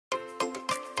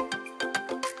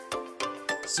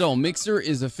So Mixer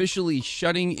is officially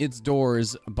shutting its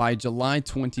doors by July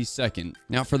 22nd.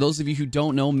 Now, for those of you who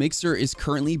don't know, Mixer is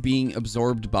currently being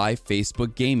absorbed by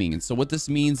Facebook Gaming. And so what this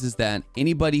means is that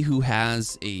anybody who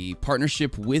has a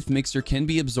partnership with Mixer can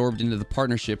be absorbed into the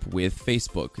partnership with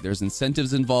Facebook. There's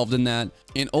incentives involved in that,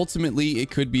 and ultimately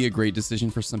it could be a great decision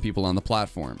for some people on the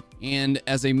platform. And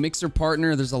as a Mixer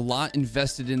partner, there's a lot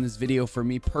invested in this video for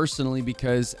me personally,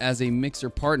 because as a Mixer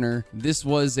partner, this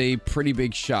was a pretty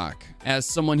big shock. As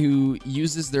someone who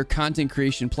uses their content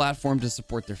creation platform to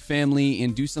support their family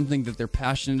and do something that they're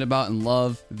passionate about and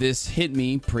love, this hit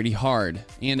me pretty hard.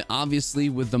 And obviously,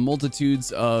 with the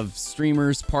multitudes of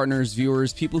streamers, partners,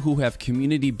 viewers, people who have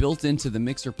community built into the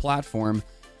Mixer platform,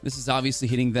 this is obviously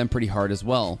hitting them pretty hard as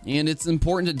well. And it's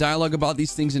important to dialogue about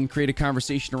these things and create a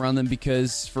conversation around them,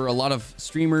 because for a lot of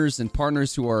streamers and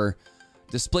partners who are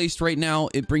displaced right now,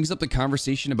 it brings up the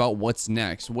conversation about what's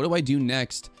next. What do I do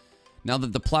next now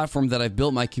that the platform that I've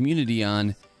built my community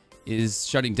on is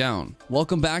shutting down?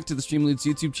 Welcome back to the Streamloots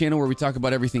YouTube channel, where we talk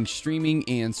about everything streaming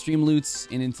and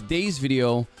Streamloots. And in today's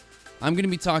video, I'm going to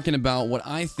be talking about what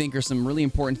I think are some really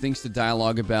important things to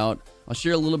dialogue about. I'll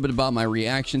share a little bit about my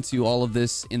reaction to all of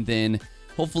this, and then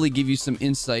hopefully give you some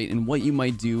insight in what you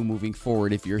might do moving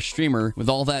forward if you're a streamer. With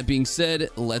all that being said,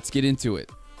 let's get into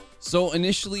it. So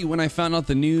initially, when I found out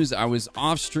the news, I was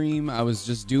off stream. I was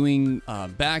just doing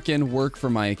back-end work for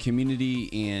my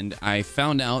community, and I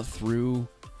found out through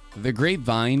the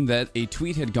grapevine that a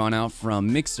tweet had gone out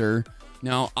from Mixer.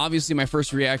 Now, obviously, my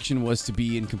first reaction was to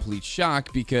be in complete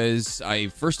shock, because I,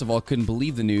 first of all, couldn't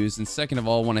believe the news. And second of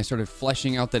all, when I started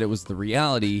fleshing out that it was the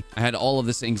reality, I had all of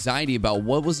this anxiety about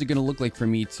what was it going to look like for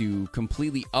me to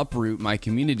completely uproot my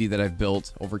community that I've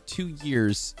built over 2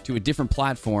 years to a different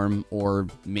platform, or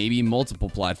maybe multiple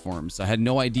platforms. I had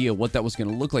no idea what that was going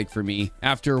to look like for me.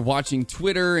 After watching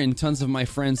Twitter and tons of my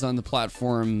friends on the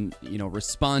platform,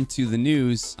 respond to the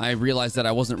news, I realized that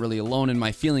I wasn't really alone in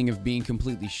my feeling of being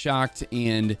completely shocked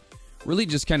and really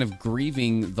just kind of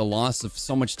grieving the loss of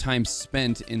so much time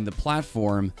spent in the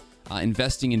platform,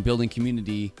 investing in building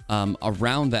community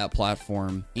around that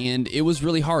platform. And it was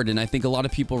really hard, and I think a lot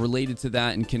of people related to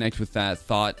that and connect with that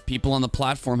thought. People on the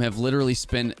platform have literally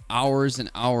spent hours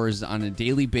and hours on a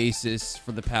daily basis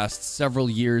for the past several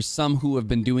years, some who have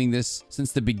been doing this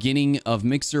since the beginning of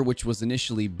Mixer, which was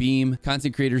initially Beam.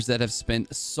 Content creators that have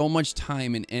spent so much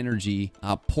time and energy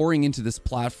pouring into this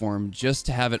platform just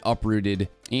to have it uprooted.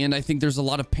 And I think there's a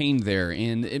lot of pain there,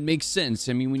 and it makes sense.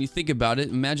 I mean, when you think about it,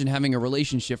 imagine having a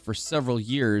relationship for several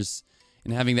years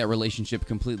and having that relationship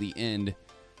completely end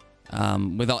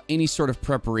without any sort of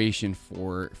preparation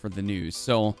for the news.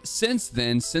 So since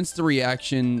then, since the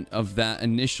reaction of that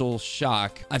initial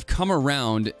shock, I've come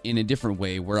around in a different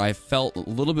way, where I felt a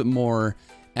little bit more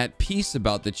at peace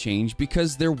about the change,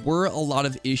 because there were a lot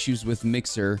of issues with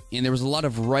Mixer, and there was a lot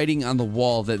of writing on the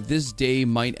wall that this day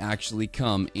might actually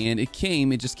come. And it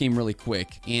just came really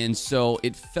quick. And so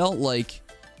it felt like,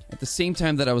 at the same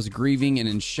time that I was grieving and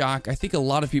in shock, I think a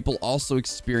lot of people also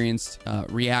experienced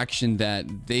reaction that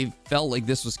they felt like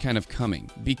this was kind of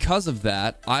coming. Because of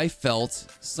that, I felt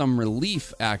some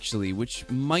relief, actually, which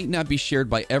might not be shared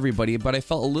by everybody, but I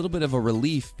felt a little bit of a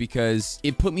relief, because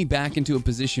it put me back into a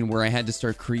position where I had to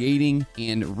start creating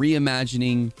and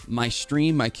reimagining my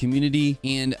stream, my community.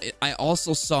 And I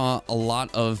also saw a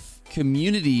lot of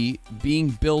community being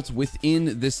built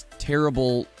within this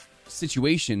terrible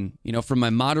situation, from my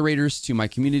moderators to my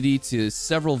community to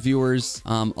several viewers.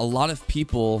 A lot of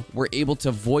people were able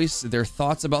to voice their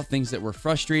thoughts about things that were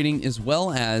frustrating, as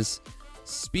well as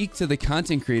speak to the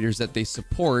content creators that they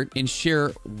support and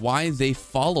share why they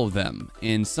follow them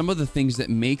and some of the things that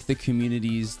make the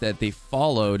communities that they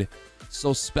followed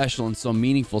so special and so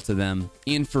meaningful to them.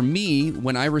 And for me,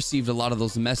 when I received a lot of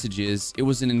those messages, it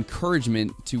was an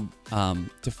encouragement to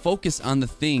focus on the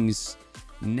things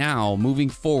now moving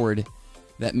forward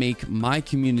that make my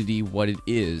community what it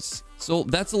is. So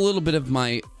that's a little bit of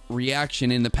my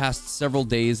reaction in the past several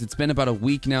days. It's been about a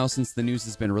week now since the news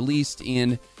has been released,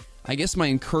 and I guess my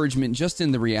encouragement just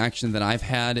in the reaction that I've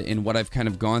had and what I've kind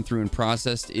of gone through and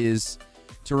processed is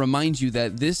to remind you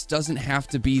that this doesn't have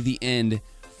to be the end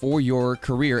for your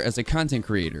career as a content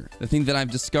creator. The thing that I've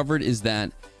discovered is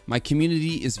that my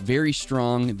community is very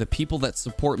strong. The people that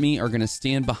support me are going to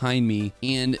stand behind me.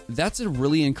 And that's a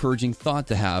really encouraging thought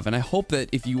to have. And I hope that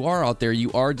if you are out there,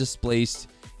 you are displaced,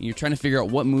 and you're trying to figure out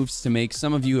what moves to make.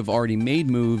 Some of you have already made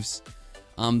moves,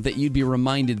 that you'd be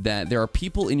reminded that there are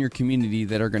people in your community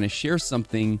that are going to share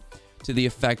something to the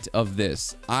effect of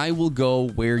this: I will go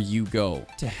where you go.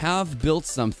 To have built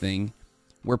something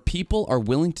where people are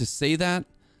willing to say that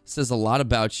says a lot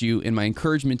about you, and my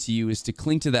encouragement to you is to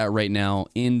cling to that right now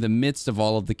in the midst of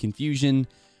all of the confusion,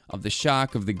 of the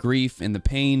shock, of the grief, and the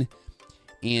pain.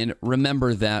 And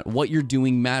remember that what you're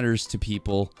doing matters to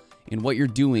people, and what you're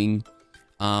doing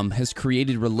has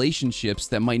created relationships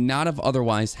that might not have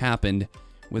otherwise happened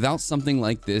without something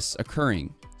like this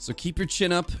occurring. So keep your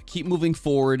chin up, keep moving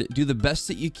forward, do the best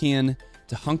that you can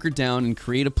to hunker down and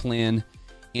create a plan.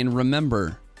 And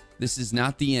remember, this is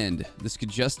not the end. This could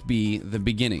just be the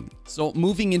beginning. So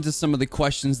moving into some of the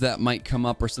questions that might come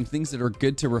up, or some things that are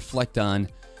good to reflect on.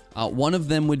 One of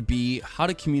them would be how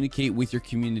to communicate with your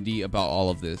community about all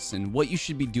of this, and what you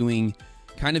should be doing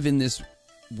kind of in this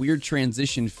weird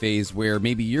transition phase where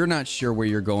maybe you're not sure where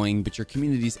you're going, but your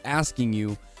community's asking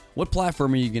you, what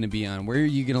platform are you going to be on? Where are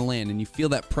you going to land? And you feel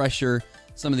that pressure,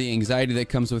 some of the anxiety that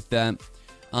comes with that.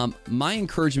 My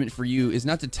encouragement for you is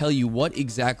not to tell you what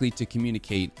exactly to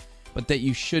communicate, but that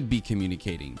you should be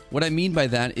communicating. What I mean by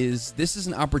that is this is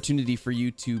an opportunity for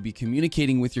you to be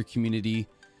communicating with your community,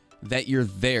 that you're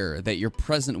there, that you're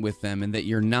present with them, and that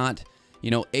you're not,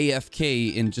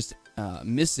 AFK and just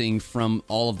missing from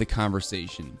all of the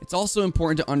conversation. It's also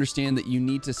important to understand that you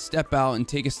need to step out and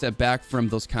take a step back from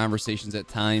those conversations at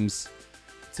times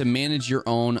to manage your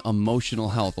own emotional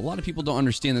health. A lot of people don't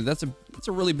understand that that's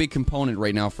a really big component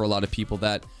right now for a lot of people,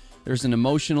 that there's an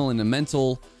emotional and a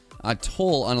mental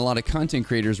toll on a lot of content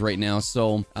creators right now.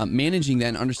 So managing that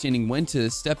and understanding when to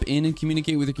step in and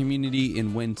communicate with the community,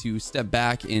 and when to step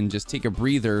back and just take a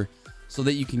breather so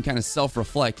that you can kind of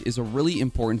self-reflect, is a really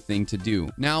important thing to do.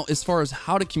 Now, as far as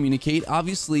how to communicate,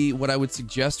 obviously what I would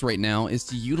suggest right now is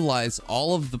to utilize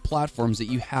all of the platforms that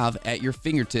you have at your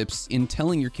fingertips in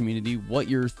telling your community what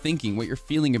you're thinking, what you're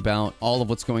feeling about all of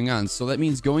what's going on. So that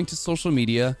means going to social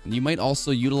media. You might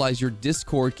also utilize your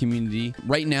Discord community.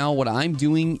 Right now, what I'm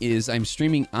doing is I'm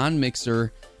streaming on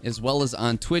Mixer as well as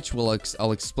on Twitch.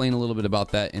 I'll explain a little bit about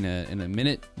that in a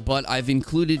minute, but I've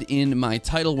included in my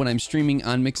title when I'm streaming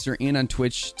on Mixer and on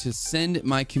Twitch to send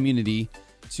my community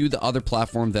to the other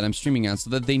platform that I'm streaming on, so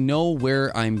that they know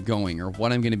where I'm going or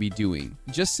what I'm going to be doing.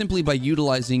 Just simply by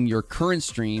utilizing your current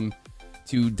stream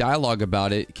to dialogue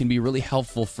about it can be really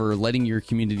helpful for letting your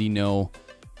community know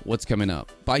what's coming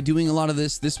up. By doing a lot of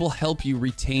this will help you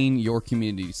retain your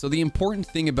community. So the important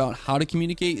thing about how to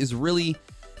communicate is really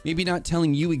maybe not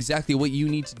telling you exactly what you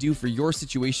need to do for your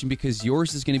situation, because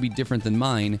yours is going to be different than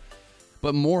mine,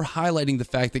 but more highlighting the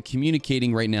fact that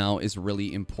communicating right now is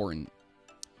really important.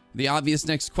 The obvious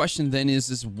next question then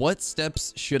is what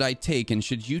steps should I take, and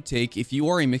should you take, if you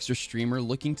are a Mixer streamer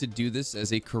looking to do this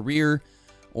as a career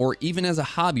or even as a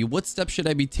hobby? What steps should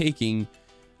I be taking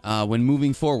when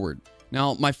moving forward?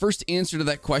 Now, my first answer to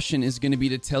that question is going to be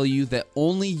to tell you that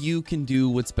only you can do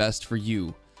what's best for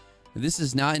you. This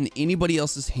is not in anybody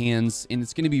else's hands, and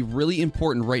it's going to be really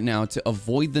important right now to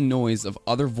avoid the noise of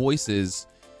other voices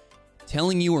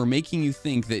telling you or making you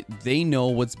think that they know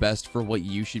what's best for what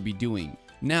you should be doing.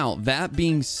 Now, that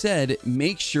being said,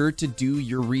 make sure to do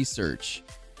your research.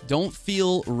 Don't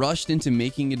feel rushed into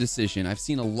making a decision. I've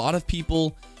seen a lot of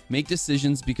people make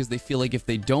decisions because they feel like if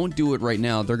they don't do it right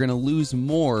now, they're going to lose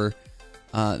more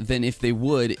than if they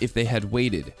would if they had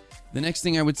waited. The next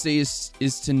thing I would say is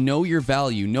to know your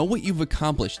value. Know what you've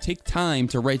accomplished. Take time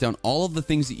to write down all of the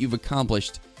things that you've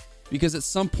accomplished, because at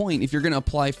some point, if you're going to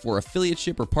apply for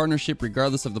affiliateship or partnership,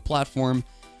 regardless of the platform,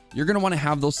 you're going to want to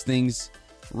have those things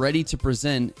ready to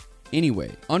present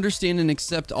anyway. Understand and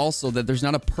accept also that there's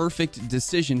not a perfect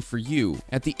decision for you.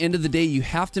 At the end of the day, you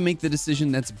have to make the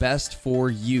decision that's best for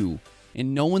you.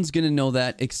 And no one's going to know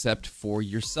that except for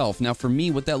yourself. Now, for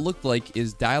me, what that looked like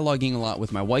is dialoguing a lot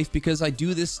with my wife, because I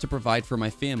do this to provide for my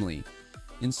family.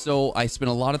 And so I spent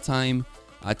a lot of time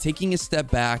taking a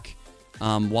step back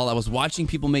while I was watching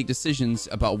people make decisions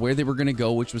about where they were going to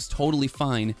go, which was totally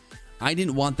fine. I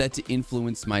didn't want that to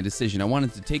influence my decision. I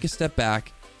wanted to take a step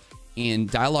back and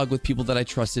dialogue with people that I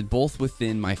trusted, both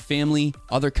within my family,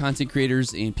 other content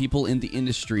creators, and people in the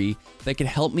industry that could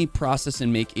help me process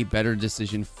and make a better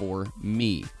decision for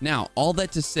me. Now, all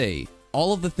that to say,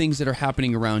 all of the things that are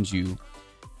happening around you,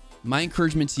 my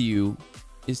encouragement to you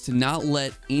is to not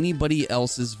let anybody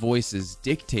else's voices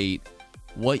dictate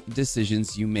what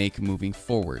decisions you make moving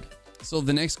forward. So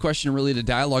the next question really to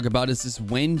dialogue about is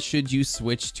when should you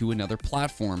switch to another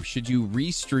platform? Should you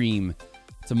restream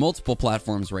to multiple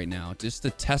platforms right now just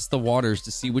to test the waters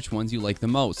to see which ones you like the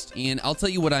most? And I'll tell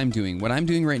you what I'm doing. What I'm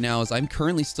doing right now is I'm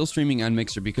currently still streaming on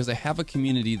Mixer because I have a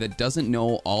community that doesn't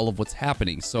know all of what's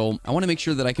happening. So I want to make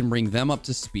sure that I can bring them up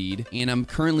to speed, and I'm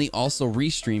currently also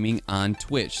restreaming on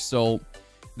Twitch. So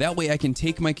that way I can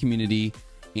take my community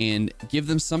and give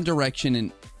them some direction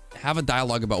and have a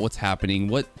dialogue about what's happening,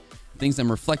 what things I'm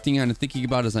reflecting on and thinking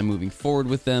about as I'm moving forward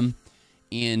with them,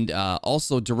 and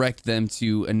also direct them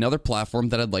to another platform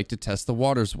that I'd like to test the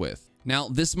waters with. Now,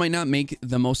 this might not make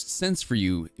the most sense for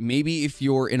you. Maybe if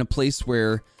you're in a place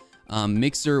where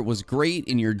Mixer was great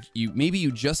and maybe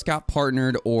you just got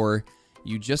partnered or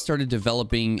you just started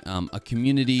developing a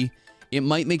community, it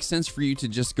might make sense for you to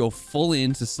just go full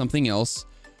into something else,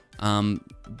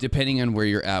 depending on where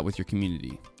you're at with your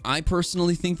community. I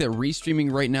personally think that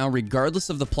restreaming right now, regardless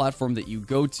of the platform that you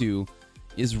go to,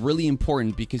 is really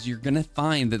important, because you're gonna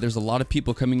find that there's a lot of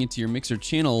people coming into your Mixer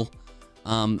channel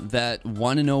that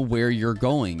want to know where you're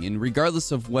going, and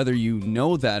regardless of whether you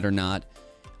know that or not,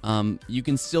 you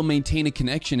can still maintain a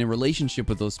connection and relationship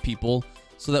with those people,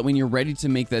 so that when you're ready to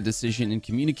make that decision and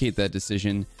communicate that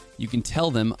decision, you can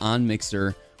tell them on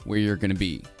Mixer where you're going to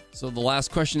be. So the last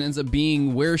question ends up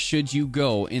being, where should you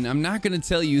go? And I'm not going to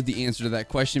tell you the answer to that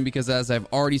question, because as I've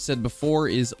already said before,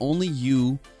 is only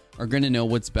you are going to know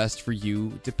what's best for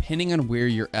you depending on where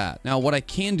you're at. Now, what I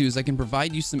can do is I can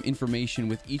provide you some information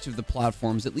with each of the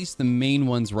platforms, at least the main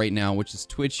ones right now, which is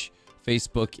Twitch,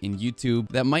 Facebook, and YouTube,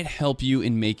 that might help you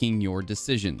in making your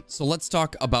decision. So let's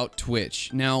talk about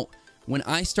Twitch. Now, when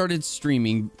I started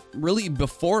streaming, really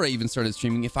before I even started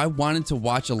streaming, if I wanted to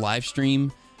watch a live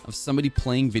stream of somebody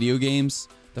playing video games,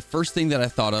 the first thing that I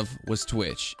thought of was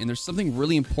Twitch. And there's something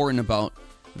really important about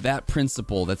that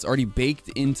principle that's already baked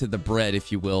into the bread,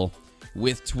 if you will,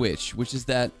 with Twitch, which is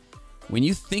that when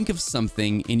you think of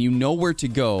something and you know where to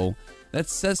go, that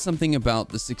says something about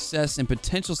the success and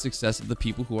potential success of the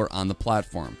people who are on the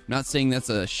platform. I'm not saying that's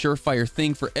a surefire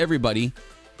thing for everybody,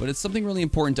 but it's something really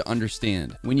important to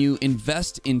understand. When you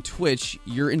invest in Twitch,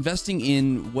 you're investing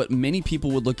in what many people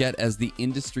would look at as the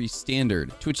industry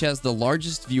standard. Twitch has the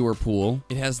largest viewer pool.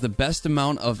 It has the best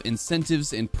amount of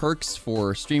incentives and perks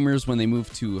for streamers when they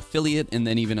move to affiliate and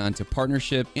then even onto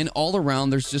partnership. And all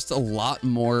around, there's just a lot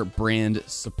more brand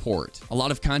support. A lot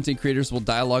of content creators will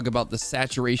dialogue about the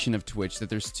saturation of Twitch,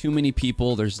 that there's too many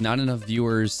people, there's not enough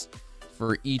viewers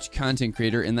for each content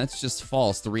creator, and that's just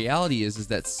false. The reality is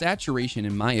that saturation,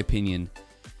 in my opinion,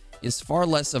 is far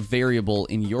less a variable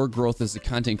in your growth as a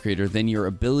content creator than your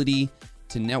ability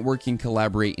to network and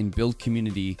collaborate and build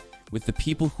community with the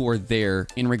people who are there.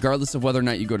 And regardless of whether or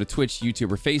not you go to Twitch,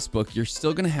 YouTube, or Facebook, you're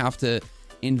still gonna have to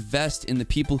invest in the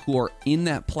people who are in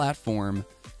that platform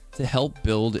to help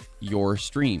build your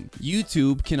stream.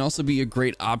 YouTube can also be a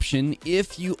great option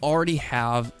if you already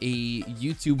have a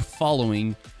YouTube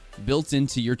following built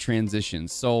into your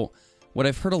transitions. So what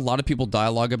I've heard a lot of people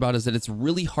dialogue about is that it's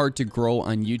really hard to grow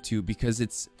on YouTube because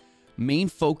its main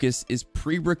focus is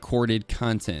pre-recorded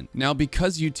content. Now,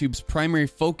 because YouTube's primary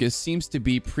focus seems to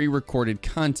be pre-recorded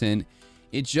content,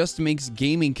 it just makes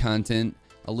gaming content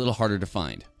a little harder to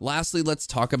find. Lastly, let's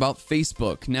talk about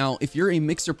Facebook. Now, if you're a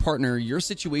Mixer partner, your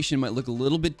situation might look a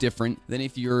little bit different than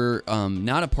if you're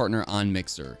not a partner on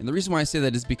Mixer. And the reason why I say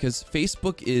that is because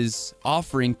Facebook is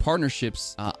offering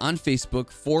partnerships on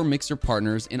Facebook for Mixer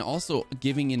partners and also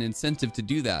giving an incentive to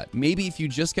do that. Maybe if you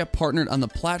just got partnered on the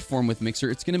platform with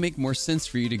Mixer, it's going to make more sense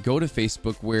for you to go to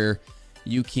Facebook, where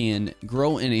you can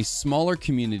grow in a smaller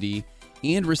community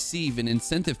and receive an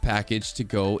incentive package to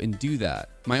go and do that.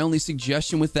 My only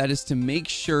suggestion with that is to make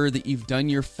sure that you've done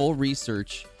your full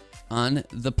research on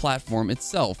the platform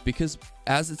itself, because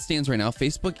as it stands right now,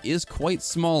 Facebook is quite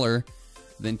smaller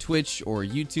than Twitch or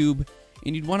YouTube,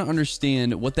 and you'd want to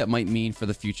understand what that might mean for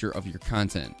the future of your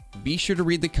content. Be sure to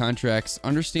read the contracts,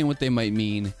 understand what they might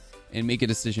mean, and make a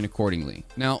decision accordingly.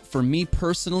 Now, for me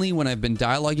personally, when I've been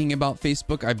dialoguing about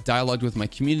Facebook, I've dialogued with my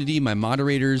community, my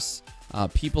moderators,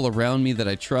 people around me that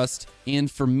I trust. And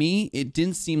for me, it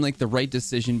didn't seem like the right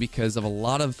decision because of a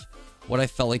lot of what I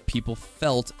felt like people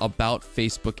felt about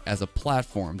Facebook as a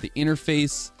platform. The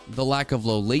interface, the lack of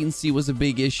low latency was a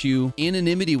big issue.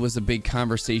 Anonymity was a big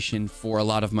conversation for a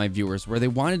lot of my viewers, where they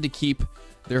wanted to keep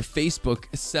their Facebook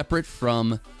separate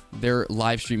from their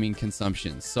live streaming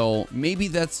consumption. So maybe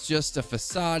that's just a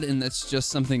facade, and that's just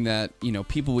something that, you know,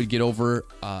 people would get over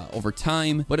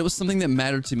time, but it was something that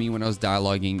mattered to me when I was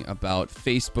dialoguing about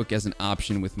Facebook as an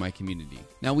option with my community.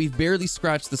 Now, we've barely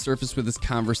scratched the surface with this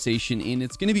conversation, and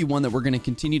it's going to be one that we're going to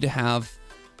continue to have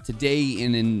today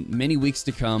and in many weeks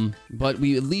to come, but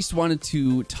we at least wanted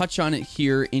to touch on it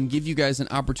here and give you guys an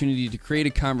opportunity to create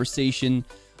a conversation.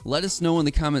 Let us know in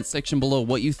the comments section below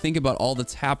what you think about all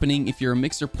that's happening. If you're a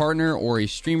Mixer partner or a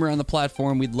streamer on the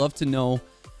platform, we'd love to know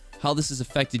how this has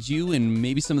affected you and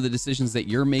maybe some of the decisions that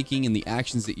you're making and the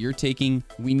actions that you're taking.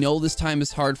 We know this time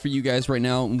is hard for you guys right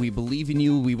now, and we believe in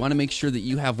you. We want to make sure that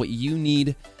you have what you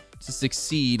need to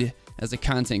succeed as a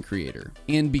content creator.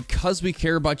 And because we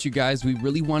care about you guys, we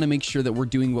really want to make sure that we're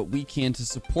doing what we can to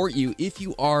support you. If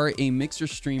you are a Mixer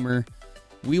streamer,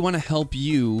 we want to help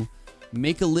you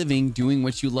make a living doing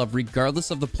what you love,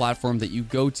 regardless of the platform that you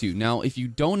go to. Now, if you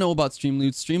don't know about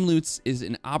Streamloots, Streamloots is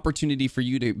an opportunity for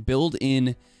you to build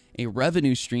in a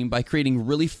revenue stream by creating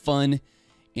really fun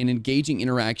and engaging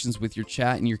interactions with your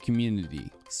chat and your community.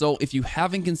 So if you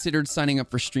haven't considered signing up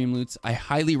for Streamloots, I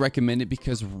highly recommend it,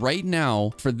 because right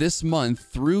now, for this month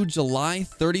through July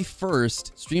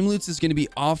 31st, Streamloots is going to be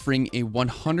offering a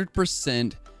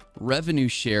 100% revenue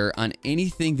share on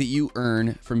anything that you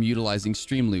earn from utilizing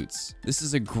Streamloots. This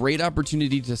is a great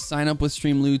opportunity to sign up with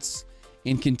Streamloots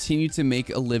and continue to make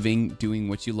a living doing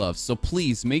what you love. So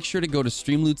please make sure to go to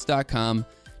streamloots.com,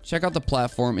 check out the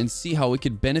platform, and see how it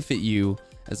could benefit you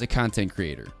as a content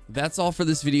creator. That's all for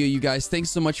this video, you guys. Thanks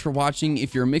so much for watching.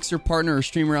 If you're a Mixer partner or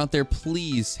streamer out there,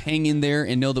 please hang in there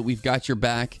and know that we've got your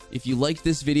back. If you liked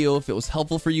this video, if it was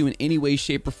helpful for you in any way,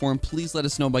 shape, or form, please let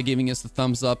us know by giving us the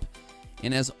thumbs up.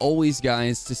 And as always,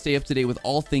 guys, to stay up to date with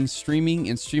all things streaming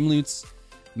and Streamloots,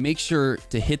 make sure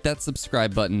to hit that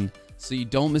subscribe button so you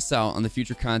don't miss out on the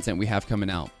future content we have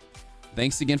coming out.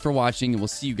 Thanks again for watching, and we'll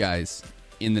see you guys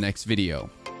in the next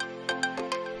video.